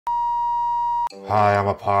Hi, I'm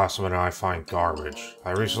a Possum and I find garbage.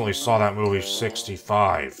 I recently saw that movie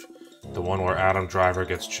 65, the one where Adam Driver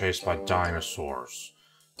gets chased by dinosaurs.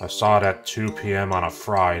 I saw it at 2 p.m. on a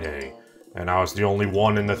Friday, and I was the only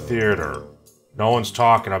one in the theater. No one's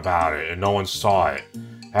talking about it, and no one saw it.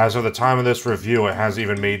 As of the time of this review, it hasn't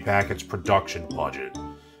even made back its production budget.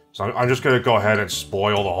 So I'm just gonna go ahead and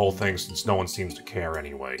spoil the whole thing since no one seems to care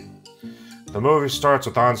anyway. The movie starts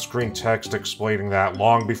with on-screen text explaining that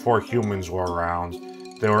long before humans were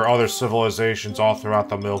around, there were other civilizations all throughout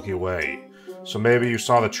the Milky Way. So maybe you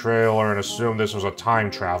saw the trailer and assumed this was a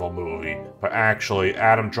time travel movie, but actually,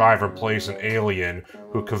 Adam Driver plays an alien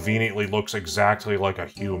who conveniently looks exactly like a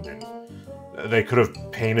human. They could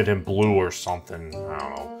have painted him blue or something, I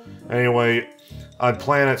don't know. Anyway, on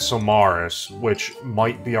planet Solaris, which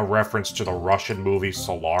might be a reference to the Russian movie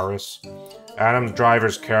Solaris, Adam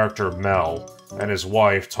Driver's character Mel and his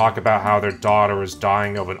wife talk about how their daughter is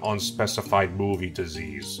dying of an unspecified movie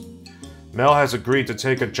disease. Mel has agreed to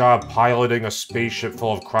take a job piloting a spaceship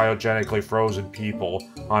full of cryogenically frozen people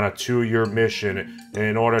on a 2-year mission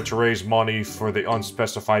in order to raise money for the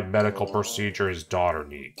unspecified medical procedure his daughter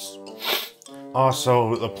needs.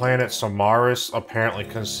 Also, the planet Solaris apparently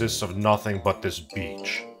consists of nothing but this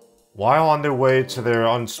beach. While on their way to their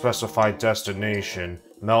unspecified destination,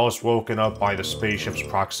 Mel is woken up by the spaceship's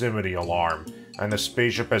proximity alarm, and the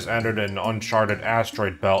spaceship has entered an uncharted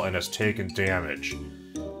asteroid belt and has taken damage.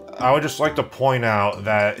 I would just like to point out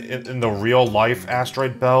that in the real-life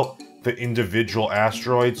asteroid belt, the individual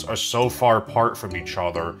asteroids are so far apart from each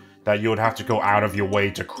other that you would have to go out of your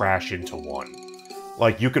way to crash into one.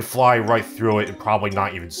 Like, you could fly right through it and probably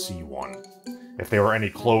not even see one. If they were any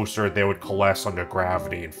closer, they would coalesce under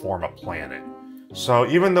gravity and form a planet. So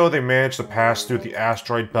even though they managed to pass through the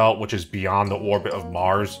asteroid belt, which is beyond the orbit of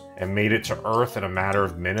Mars, and made it to Earth in a matter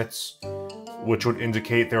of minutes, which would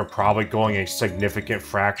indicate they were probably going a significant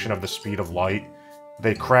fraction of the speed of light,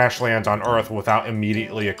 they crash land on Earth without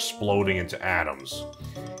immediately exploding into atoms.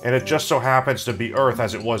 And it just so happens to be Earth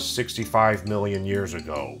as it was 65 million years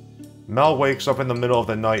ago. Mel wakes up in the middle of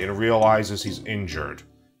the night and realizes he's injured.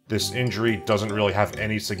 This injury doesn't really have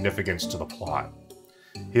any significance to the plot.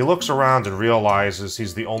 He looks around and realizes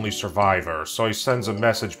he's the only survivor, so he sends a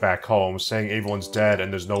message back home saying everyone's dead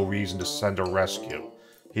and there's no reason to send a rescue.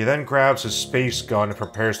 He then grabs his space gun and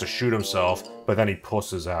prepares to shoot himself, but then he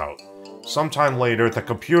pusses out. Sometime later, the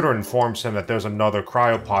computer informs him that there's another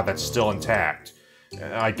cryopod that's still intact.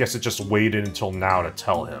 I guess it just waited until now to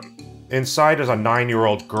tell him. Inside is a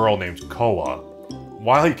 9-year-old girl named Koa.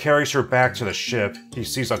 While he carries her back to the ship, he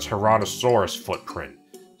sees a Tyrannosaurus footprint.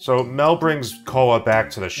 So Mel brings Koa back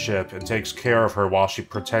to the ship and takes care of her while she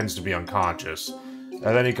pretends to be unconscious. And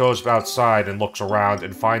then he goes outside and looks around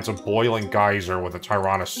and finds a boiling geyser with a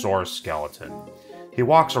Tyrannosaurus skeleton. He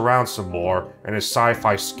walks around some more, and his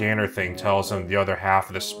sci-fi scanner thing tells him the other half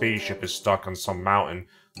of the spaceship is stuck on some mountain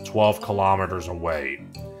 12 kilometers away.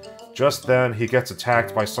 Just then, he gets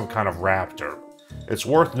attacked by some kind of raptor. It's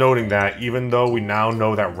worth noting that, even though we now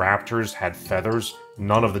know that raptors had feathers,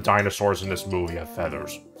 none of the dinosaurs in this movie have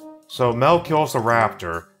feathers. So Mel kills the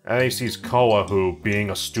raptor, and he sees Koa who, being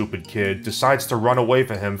a stupid kid, decides to run away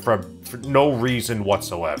from him for no reason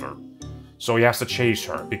whatsoever. So he has to chase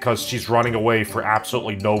her, because she's running away for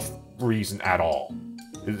absolutely no reason at all.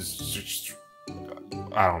 It's just,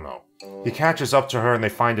 I don't know. He catches up to her and they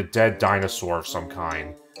find a dead dinosaur of some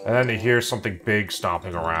kind, and then they hear something big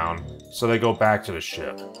stomping around, so they go back to the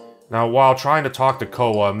ship. Now, while trying to talk to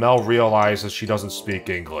Koa, Mel realizes she doesn't speak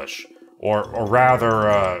English. Or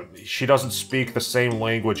rather, she doesn't speak the same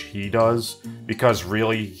language he does, because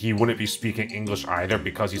really, he wouldn't be speaking English either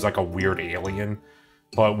because he's like a weird alien.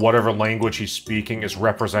 But whatever language he's speaking is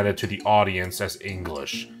represented to the audience as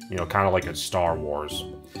English, you know, kind of like in Star Wars.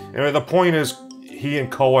 And the point is, he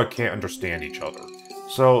and Koa can't understand each other.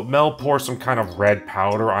 So Mel pours some kind of red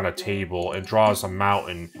powder on a table and draws a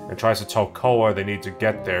mountain and tries to tell Koa they need to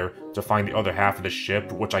get there to find the other half of the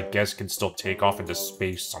ship, which I guess can still take off into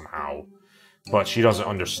space somehow. But she doesn't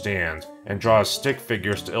understand, and draws stick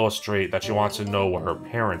figures to illustrate that she wants to know where her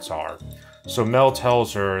parents are. So Mel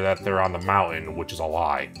tells her that they're on the mountain, which is a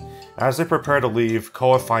lie. As they prepare to leave,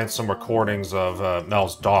 Koa finds some recordings of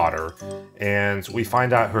Mel's daughter, and we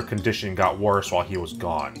find out her condition got worse while he was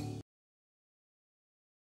gone.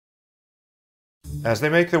 As they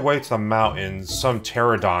make their way to the mountains, some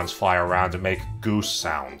pterodons fly around and make goose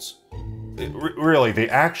sounds. Really, they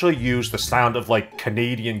actually use the sound of, like,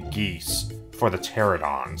 Canadian geese for the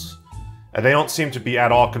pterodons. And they don't seem to be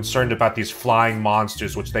at all concerned about these flying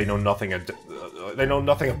monsters, which they know nothing about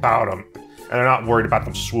them, and they're not worried about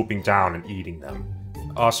them swooping down and eating them.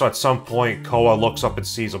 Also, at some point, Koa looks up and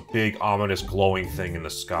sees a big, ominous, glowing thing in the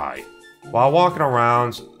sky. While walking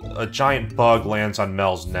around, a giant bug lands on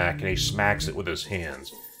Mel's neck and he smacks it with his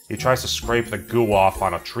hands. He tries to scrape the goo off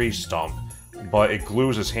on a tree stump, but it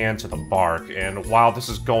glues his hand to the bark, and while this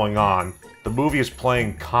is going on, the movie is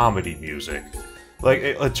playing comedy music. Like,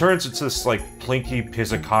 it turns into this, like, plinky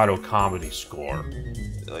pizzicato comedy score.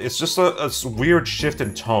 It's just a weird shift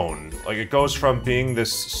in tone. Like, it goes from being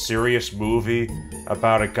this serious movie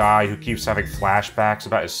about a guy who keeps having flashbacks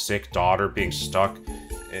about his sick daughter being stuck.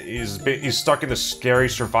 He's stuck in this scary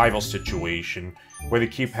survival situation where they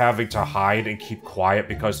keep having to hide and keep quiet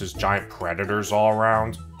because there's giant predators all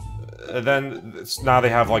around. And then now they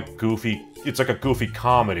have like it's like a goofy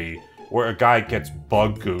comedy where a guy gets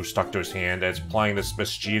bug goo stuck to his hand and it's playing this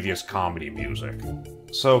mischievous comedy music.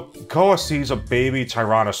 So Koa sees a baby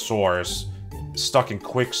Tyrannosaurus stuck in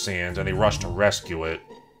quicksand and they rush to rescue it.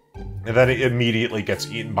 And then it immediately gets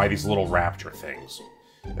eaten by these little raptor things.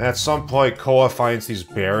 And at some point, Koa finds these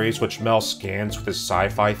berries, which Mel scans with his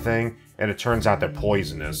sci-fi thing, and it turns out they're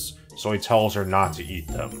poisonous, so he tells her not to eat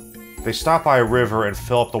them. They stop by a river and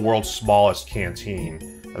fill up the world's smallest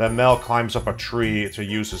canteen, and then Mel climbs up a tree to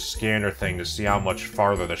use his scanner thing to see how much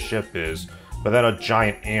farther the ship is, but then a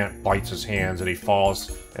giant ant bites his hands and he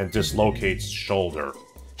falls and dislocates his shoulder.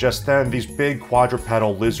 Just then, these big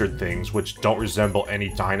quadrupedal lizard things, which don't resemble any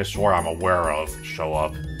dinosaur I'm aware of, show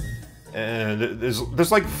up. And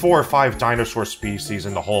there's like 4 or 5 dinosaur species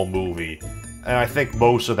in the whole movie, and I think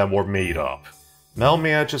most of them were made up. Mel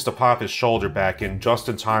manages to pop his shoulder back in just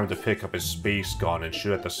in time to pick up his space gun and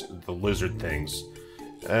shoot at the lizard things.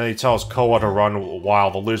 And he tells Koa to run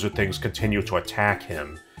while the lizard things continue to attack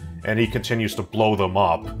him, and he continues to blow them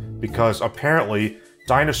up, because apparently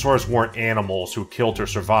dinosaurs weren't animals who killed to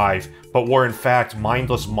survive, but were in fact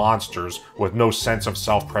mindless monsters with no sense of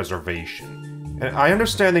self-preservation. And I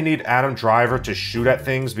understand they need Adam Driver to shoot at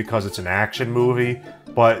things because it's an action movie,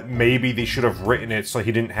 but maybe they should have written it so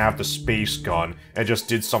he didn't have the space gun and just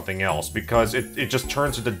did something else, because it just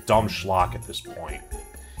turns into dumb schlock at this point.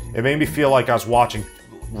 It made me feel like I was watching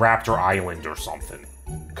Raptor Island or something.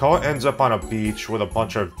 Koa ends up on a beach with a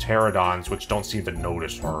bunch of pterodons which don't seem to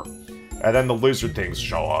notice her, and then the lizard things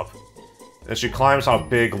show up. And she climbs on a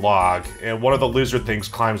big log, and one of the lizard things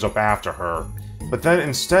climbs up after her. But then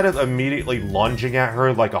instead of immediately lunging at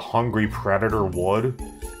her like a hungry predator would,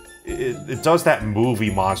 it does that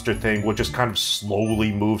movie monster thing which just kind of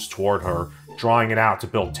slowly moves toward her, drawing it out to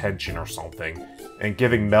build tension or something, and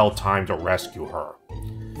giving Mel time to rescue her.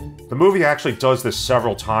 The movie actually does this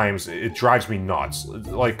several times. It drives me nuts.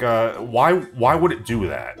 Like, why would it do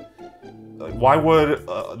that? Why would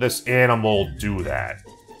this animal do that?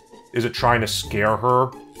 Is it trying to scare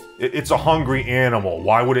her? It's a hungry animal.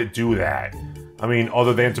 Why would it do that? I mean,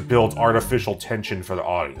 other than to build artificial tension for the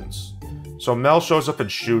audience. So Mel shows up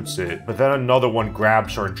and shoots it, but then another one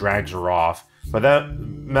grabs her and drags her off. But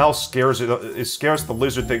then Mel scares the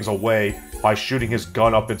lizard things away by shooting his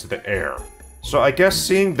gun up into the air. So I guess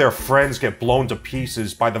seeing their friends get blown to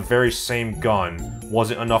pieces by the very same gun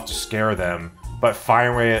wasn't enough to scare them, but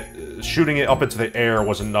shooting it up into the air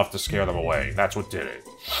was enough to scare them away. That's what did it.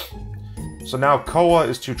 So now Koa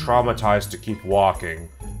is too traumatized to keep walking,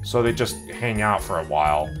 so they just hang out for a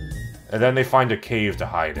while, and then they find a cave to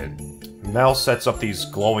hide in. Mel sets up these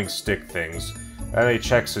glowing stick things, and he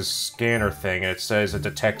checks his scanner thing, and it says it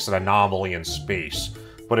detects an anomaly in space,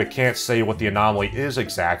 but it can't say what the anomaly is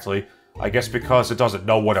exactly, I guess because it doesn't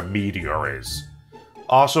know what a meteor is.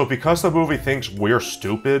 Also, because the movie thinks we're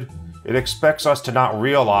stupid, it expects us to not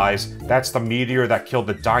realize that's the meteor that killed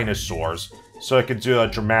the dinosaurs, so it can do a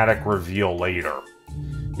dramatic reveal later.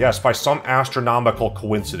 Yes, by some astronomical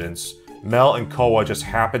coincidence, Mel and Koa just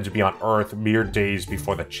happened to be on Earth mere days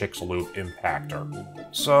before the Chicxulub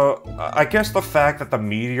impactor. So, I guess the fact that the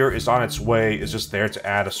meteor is on its way is just there to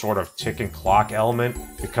add a sort of ticking clock element,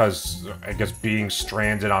 because I guess being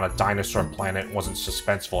stranded on a dinosaur planet wasn't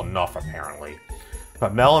suspenseful enough, apparently.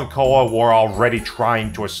 But Mel and Koa were already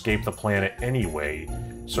trying to escape the planet anyway,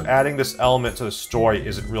 so adding this element to the story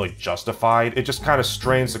isn't really justified. It just kind of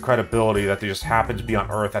strains the credibility that they just happened to be on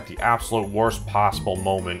Earth at the absolute worst possible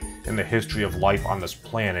moment in the history of life on this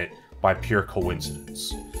planet by pure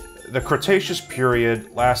coincidence. The Cretaceous period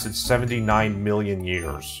lasted 79 million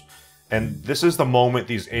years, and this is the moment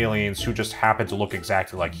these aliens who just happen to look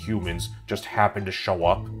exactly like humans just happen to show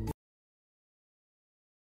up.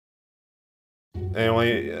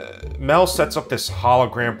 Anyway, Mel sets up this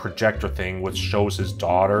hologram projector thing which shows his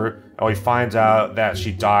daughter, and we find out that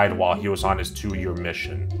she died while he was on his 2-year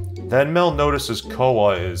mission. Then Mel notices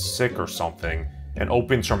Koa is sick or something, and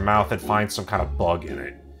opens her mouth and finds some kind of bug in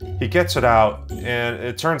it. He gets it out, and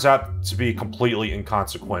it turns out to be completely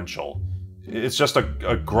inconsequential. It's just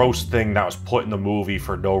a gross thing that was put in the movie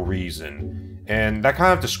for no reason. And that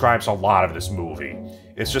kind of describes a lot of this movie.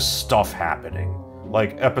 It's just stuff happening.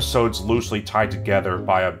 Like episodes loosely tied together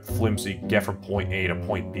by a flimsy get from point A to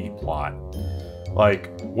point B plot.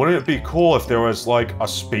 Like, wouldn't it be cool if there was, like, a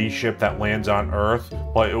spaceship that lands on Earth,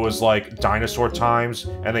 but it was, like, dinosaur times,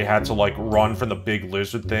 and they had to, like, run from the big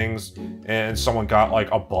lizard things, and someone got,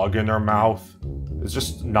 like, a bug in their mouth? It's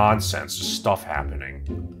just nonsense, just stuff happening,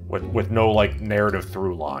 with no, like, narrative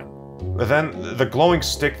through line. But then, the glowing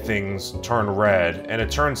stick things turn red, and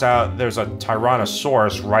it turns out there's a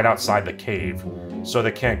Tyrannosaurus right outside the cave, so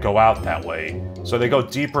they can't go out that way. So they go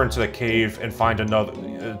deeper into the cave and find another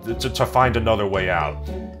to find another way out.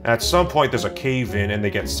 And at some point there's a cave-in and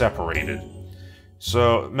they get separated.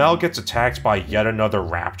 So Mel gets attacked by yet another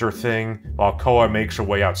raptor thing, while Koa makes her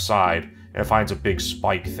way outside and finds a big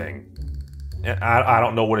spike thing. And I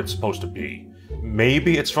don't know what it's supposed to be.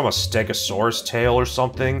 Maybe it's from a Stegosaurus tail or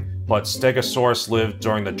something, but Stegosaurus lived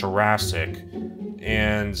during the Jurassic,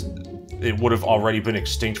 and it would have already been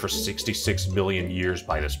extinct for 66 million years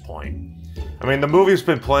by this point. I mean, the movie's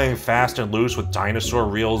been playing fast and loose with dinosaur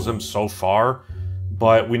realism so far,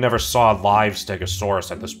 but we never saw a live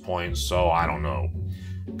Stegosaurus at this point, so I don't know.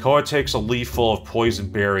 Koa takes a leaf full of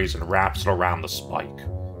poison berries and wraps it around the spike.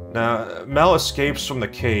 Now, Mel escapes from the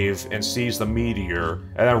cave and sees the meteor,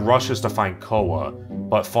 and then rushes to find Koa,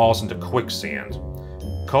 but falls into quicksand.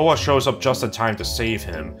 Koa shows up just in time to save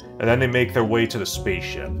him, and then they make their way to the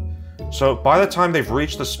spaceship. So, by the time they've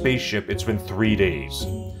reached the spaceship, it's been 3 days.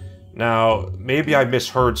 Now, maybe I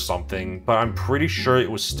misheard something, but I'm pretty sure it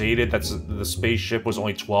was stated that the spaceship was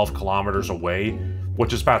only 12 kilometers away,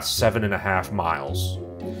 which is about 7.5 miles.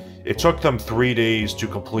 It took them 3 days to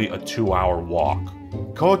complete a 2-hour walk.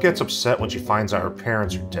 Koa gets upset when she finds out her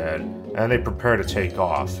parents are dead, and they prepare to take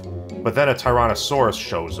off. But then a Tyrannosaurus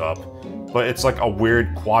shows up, but it's like a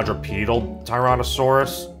weird quadrupedal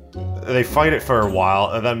Tyrannosaurus. They fight it for a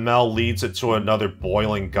while, and then Mel leads it to another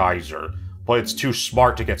boiling geyser, but it's too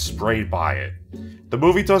smart to get sprayed by it. The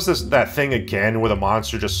movie does that thing again where the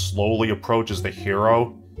monster just slowly approaches the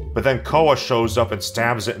hero, but then Koa shows up and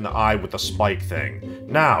stabs it in the eye with the spike thing.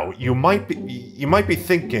 Now, you might be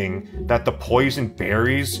thinking that the poison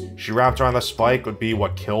berries she wrapped around the spike would be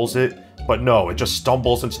what kills it, but no, it just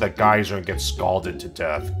stumbles into the geyser and gets scalded to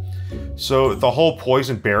death. So the whole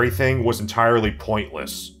poison berry thing was entirely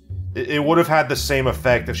pointless. It would have had the same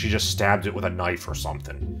effect if she just stabbed it with a knife or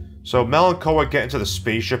something. So Mel and Koa get into the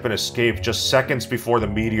spaceship and escape just seconds before the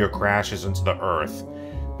meteor crashes into the Earth.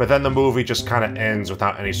 But then the movie just kind of ends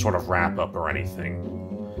without any sort of wrap-up or anything.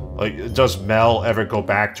 Like, does Mel ever go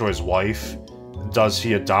back to his wife? Does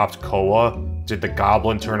he adopt Koa? Did the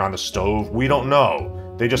goblin turn on the stove? We don't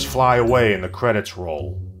know. They just fly away and the credits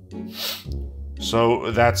roll.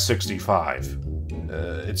 So that's 65.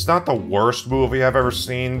 It's not the worst movie I've ever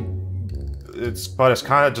seen, but it's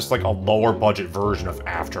kind of just like a lower budget version of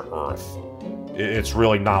After Earth. It's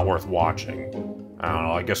really not worth watching. I don't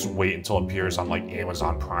know, I guess wait until it appears on like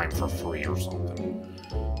Amazon Prime for free or something.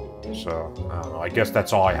 So, I don't know, I guess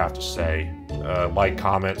that's all I have to say. Like,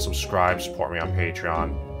 comment, subscribe, support me on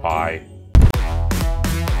Patreon. Bye.